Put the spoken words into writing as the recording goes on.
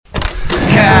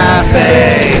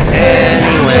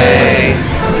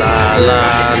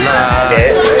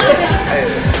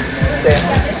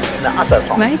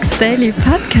Mike's Daily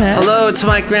Podcast. Hello, it's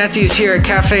Mike Matthews here at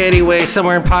Cafe Anyway,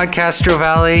 somewhere in Podcastro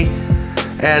Valley.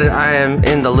 And I am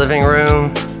in the living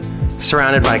room,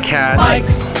 surrounded by cats.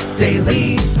 Mike's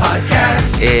Daily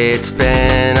Podcast. It's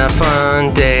been a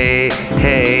fun day.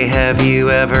 Hey, have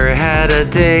you ever had a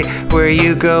day where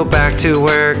you go back to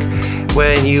work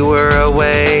when you were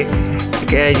away?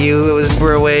 And you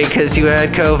were away because you had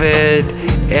COVID.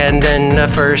 And then the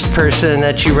first person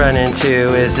that you run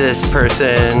into is this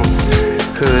person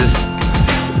who's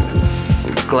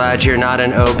glad you're not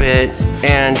an obit.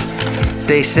 And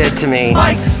they said to me,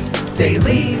 Mike's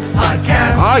Daily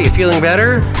Podcast. "Oh, you feeling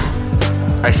better?"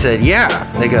 I said, "Yeah."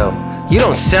 They go, "You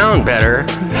don't sound better."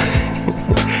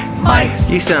 Mike's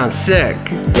 "You sound sick."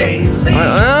 Daily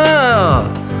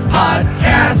Oh,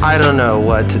 Podcast. I don't know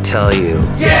what to tell you.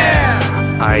 Yeah.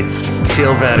 I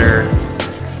feel better.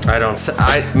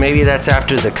 Maybe that's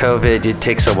after the COVID. It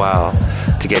takes a while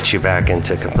to get you back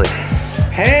into complete.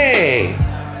 Hey,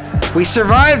 we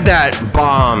survived that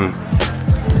bomb,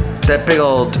 that big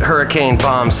old hurricane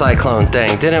bomb cyclone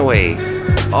thing, didn't we?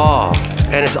 Oh,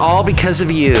 and it's all because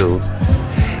of you,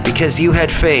 because you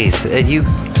had faith and you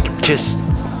just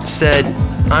said,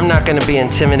 "I'm not going to be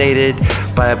intimidated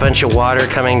by a bunch of water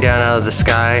coming down out of the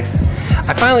sky."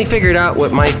 I finally figured out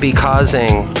what might be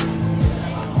causing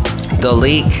the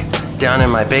leak down in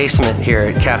my basement here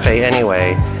at Cafe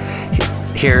Anyway,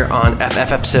 here on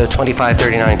FF episode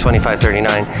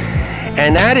 2539.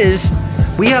 And that is,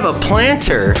 we have a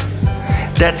planter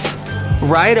that's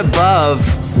right above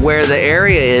where the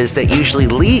area is that usually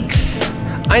leaks.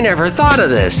 I never thought of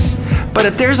this, but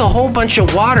if there's a whole bunch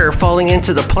of water falling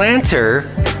into the planter,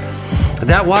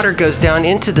 that water goes down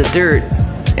into the dirt,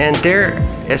 and there,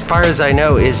 as far as I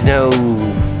know, is no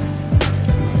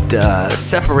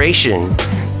separation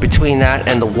between that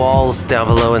and the walls down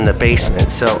below in the basement.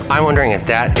 So I'm wondering if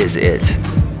that is it,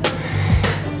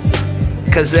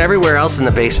 because everywhere else in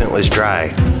the basement was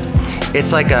dry.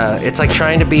 It's like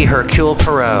trying to be Hercule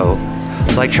Poirot,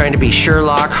 like trying to be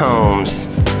Sherlock Holmes,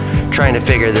 trying to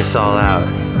figure this all out.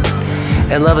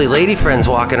 And lovely lady friend's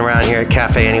walking around here at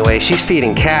Cafe Anyway. She's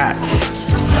feeding cats.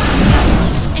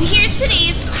 And here's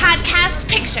today's podcast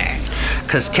picture.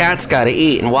 Because cats gotta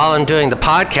eat. And while I'm doing the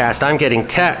podcast, I'm getting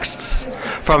texts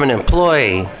from an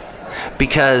employee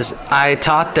because I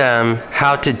taught them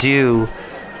how to do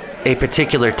a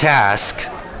particular task,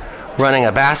 running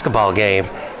a basketball game,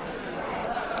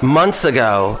 months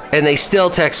ago, and they still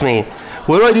text me,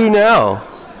 "What do I do now?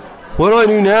 What do I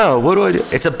do now? What do I do?"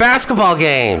 It's a basketball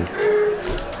game.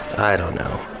 I don't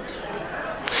know.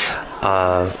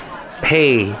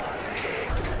 Hey,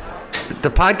 the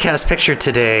podcast picture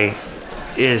today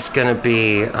is going to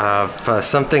be of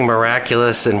something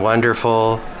miraculous and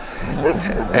wonderful.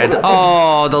 And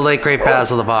the late great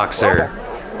Basil the Boxer.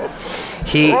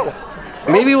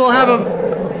 Maybe we'll have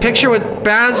a picture with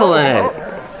Basil in it.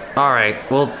 All right,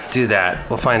 we'll do that.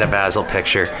 We'll find a Basil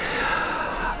picture.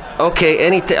 Okay,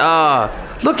 anything.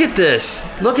 Look at this.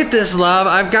 Look at this, love.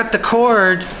 I've got the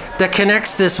cord that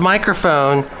connects this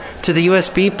microphone to the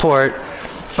USB port,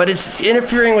 but it's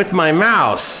interfering with my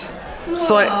mouse.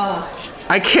 So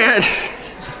I can't.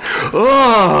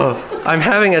 I'm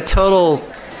having a total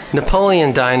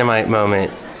Napoleon Dynamite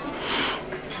moment.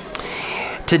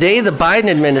 Today, the Biden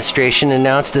administration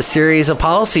announced a series of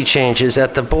policy changes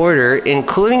at the border,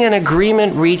 including an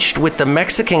agreement reached with the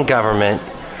Mexican government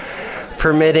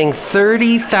permitting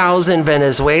 30,000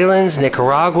 Venezuelans,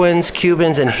 Nicaraguans,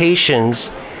 Cubans, and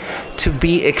Haitians to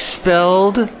be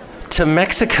expelled to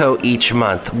Mexico each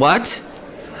month. What?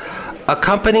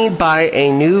 Accompanied by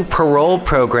a new parole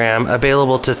program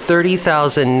available to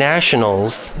 30,000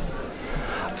 nationals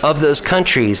of those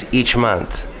countries each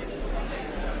month.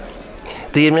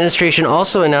 The administration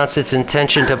also announced its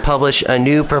intention to publish a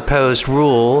new proposed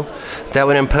rule that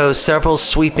would impose several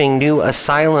sweeping new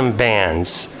asylum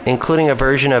bans, including a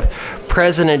version of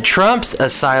President Trump's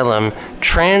asylum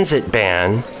transit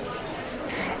ban,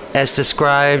 as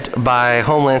described by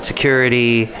Homeland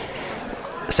Security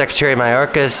Secretary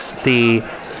Mayorkas. The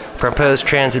proposed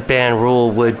transit ban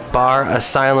rule would bar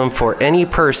asylum for any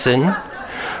person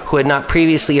who had not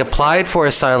previously applied for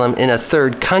asylum in a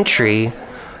third country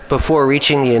before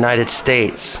reaching the United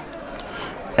States,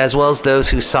 as well as those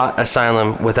who sought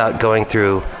asylum without going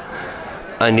through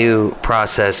a new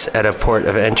process at a port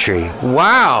of entry.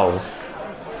 Wow!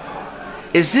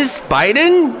 Is this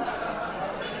Biden?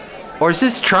 Or is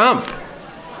this Trump?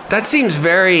 That seems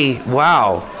very,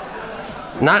 wow.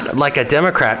 Not like a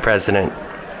Democrat president.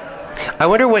 I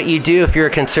wonder what you do if you're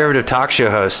a conservative talk show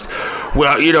host.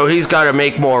 Well, he's got to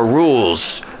make more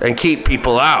rules and keep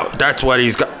people out. That's what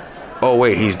he's got. Oh,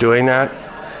 wait, he's doing that?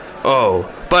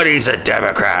 Oh, but he's a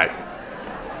Democrat.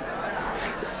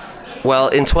 Well,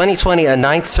 in 2020, a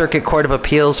Ninth Circuit Court of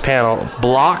Appeals panel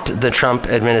blocked the Trump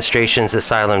administration's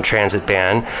asylum transit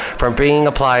ban from being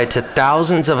applied to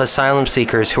thousands of asylum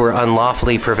seekers who were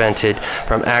unlawfully prevented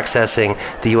from accessing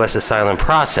the U.S. asylum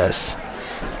process.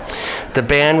 The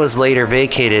ban was later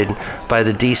vacated by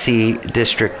the D.C.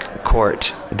 District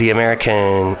Court. The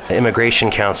American Immigration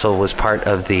Council was part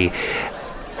of the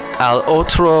Al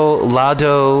Otro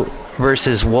Lado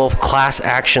versus Wolf class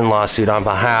action lawsuit on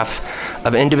behalf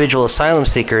of individual asylum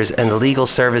seekers and the legal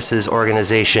services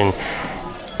organization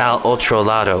Al Otro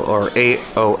Lado, or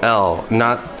AOL,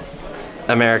 not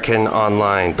American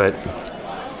Online, but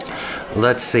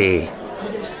let's see.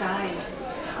 Other side.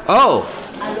 Oh,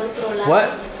 Al Otro Lado.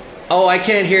 what? Oh, I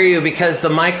can't hear you because the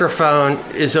microphone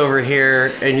is over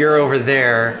here and you're over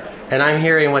there, and I'm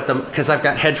hearing because I've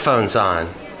got headphones on.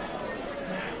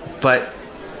 But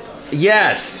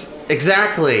yes.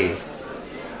 Exactly.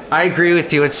 I agree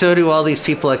with you, and so do all these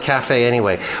people at Cafe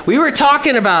Anyway. We were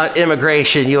talking about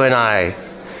immigration, you and I,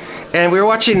 and we were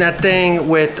watching that thing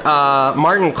with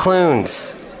Martin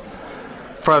Clunes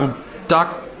from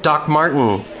Doc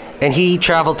Martin, and he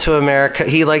traveled to America.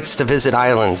 He likes to visit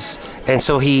islands, and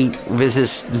so he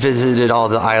visited all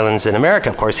the islands in America.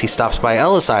 Of course, he stops by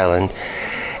Ellis Island,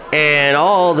 and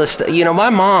all this. My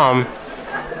mom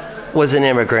was an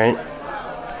immigrant.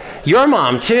 Your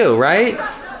mom too, right?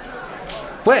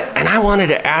 What? And I wanted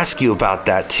to ask you about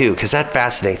that too, because that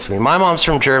fascinates me. My mom's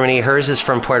from Germany. Hers is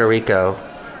from Puerto Rico.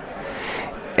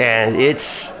 And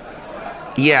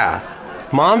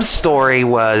Mom's story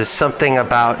was something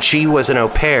about, she was an au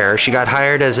pair. She got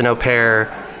hired as an au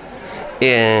pair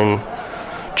in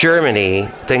Germany,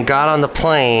 then got on the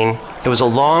plane. It was a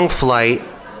long flight.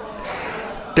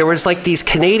 There was like these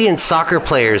Canadian soccer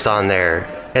players on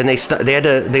there. And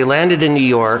they landed in New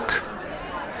York,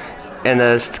 and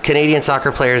the Canadian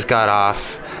soccer players got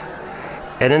off,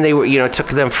 and then they were, it took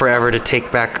them forever to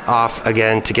take back off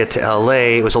again to get to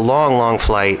LA. It was a long, long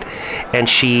flight, and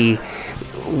she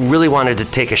really wanted to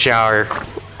take a shower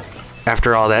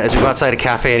after all that. As we go outside a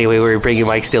Cafe Anyway, we were bringing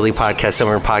Mike's Daily Podcast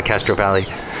somewhere in Podcastro Valley,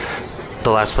 the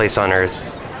last place on earth.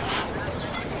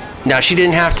 Now, she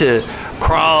didn't have to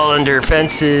crawl under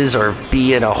fences or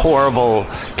be in a horrible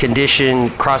condition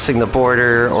crossing the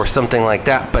border or something like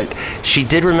that, but she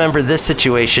did remember this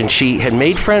situation. She had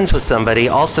made friends with somebody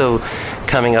also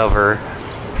coming over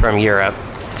from Europe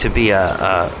to be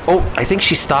I think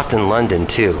she stopped in London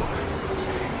too,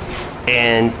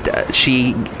 and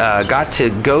she got to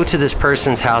go to this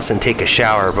person's house and take a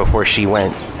shower before she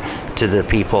went to the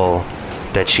people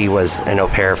that she was an au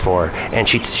pair for. And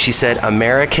she said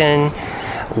American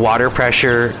water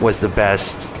pressure was the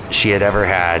best she had ever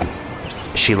had.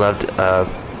 She loved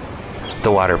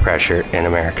the water pressure in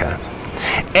America.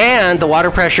 And the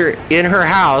water pressure in her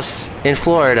house in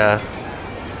Florida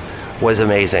was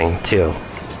amazing too.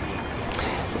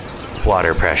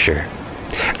 Water pressure.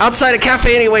 Outside a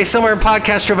Cafe Anyway, somewhere in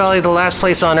Podcastro Valley, the last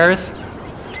place on earth.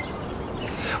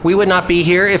 We would not be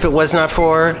here if it was not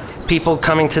for people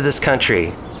coming to this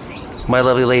country. My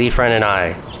lovely lady friend and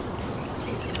I.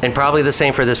 And probably the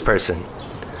same for this person.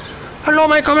 Hello,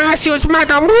 my comercios,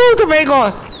 Madam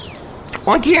Rutabago.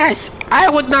 Oh, yes,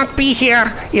 I would not be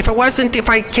here if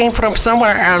I came from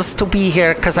somewhere else to be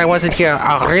here, because I wasn't here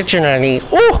originally.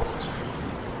 Ooh!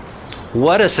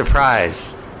 What a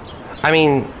surprise. I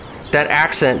mean, that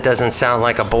accent doesn't sound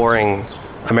like a boring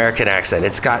American accent.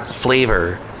 It's got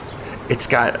flavor. It's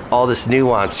got all this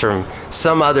nuance from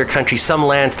some other country, some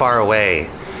land far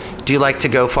away. Do you like to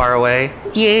go far away?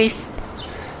 Yes.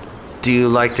 Do you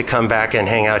like to come back and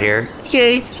hang out here?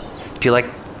 Yes. Do you like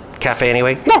Cafe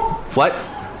Anyway? No. What?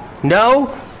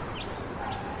 No?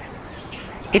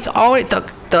 It's always,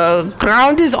 the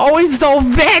ground is always so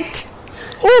wet.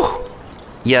 Ooh.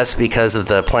 Yes, because of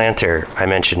the planter I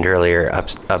mentioned earlier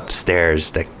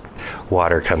upstairs that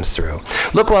water comes through.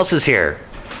 Look who else is here.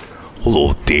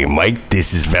 Hello there, Mike.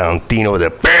 This is Valentino, the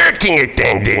Burger King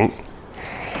attendant.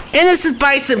 And this is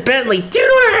Bison Bentley. Do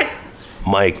it!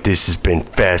 Mike, this has been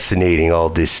fascinating, all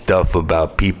this stuff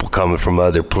about people coming from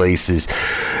other places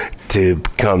to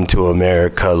come to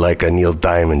America, like a Neil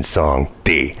Diamond song.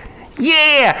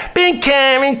 Yeah, been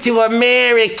coming to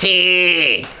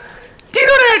America. Do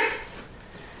it!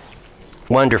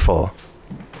 Wonderful.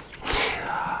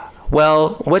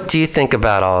 Well, what do you think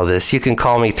about all of this? You can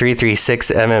call me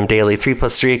 336MM Daily. 3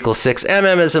 + 3 = 6.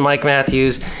 MM as in Mike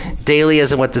Matthews. Daily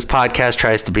as in what this podcast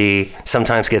tries to be.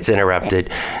 Sometimes gets interrupted.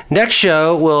 Next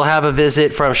show, we'll have a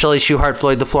visit from Shelley Shuhart,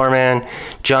 Floyd the Floorman,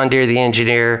 John Deere the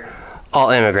Engineer, all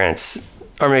immigrants.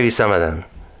 Or maybe some of them.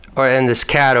 And this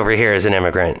cat over here is an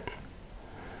immigrant.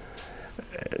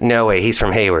 No way, he's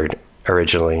from Hayward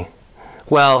originally.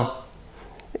 Well,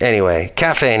 anyway,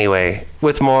 Cafe Anyway,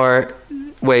 with more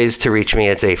ways to reach me,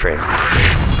 it's A-Frame.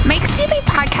 Mike's Daily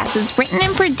Podcast is written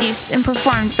and produced and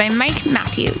performed by Mike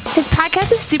Matthews. His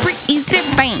podcast is super easy to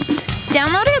find.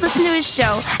 Download or listen to his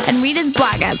show and read his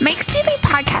blog at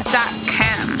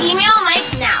mikesdailypodcast.com. Email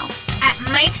Mike now at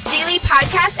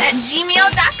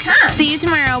mikesdailypodcast@gmail.com. See you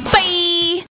tomorrow. Bye!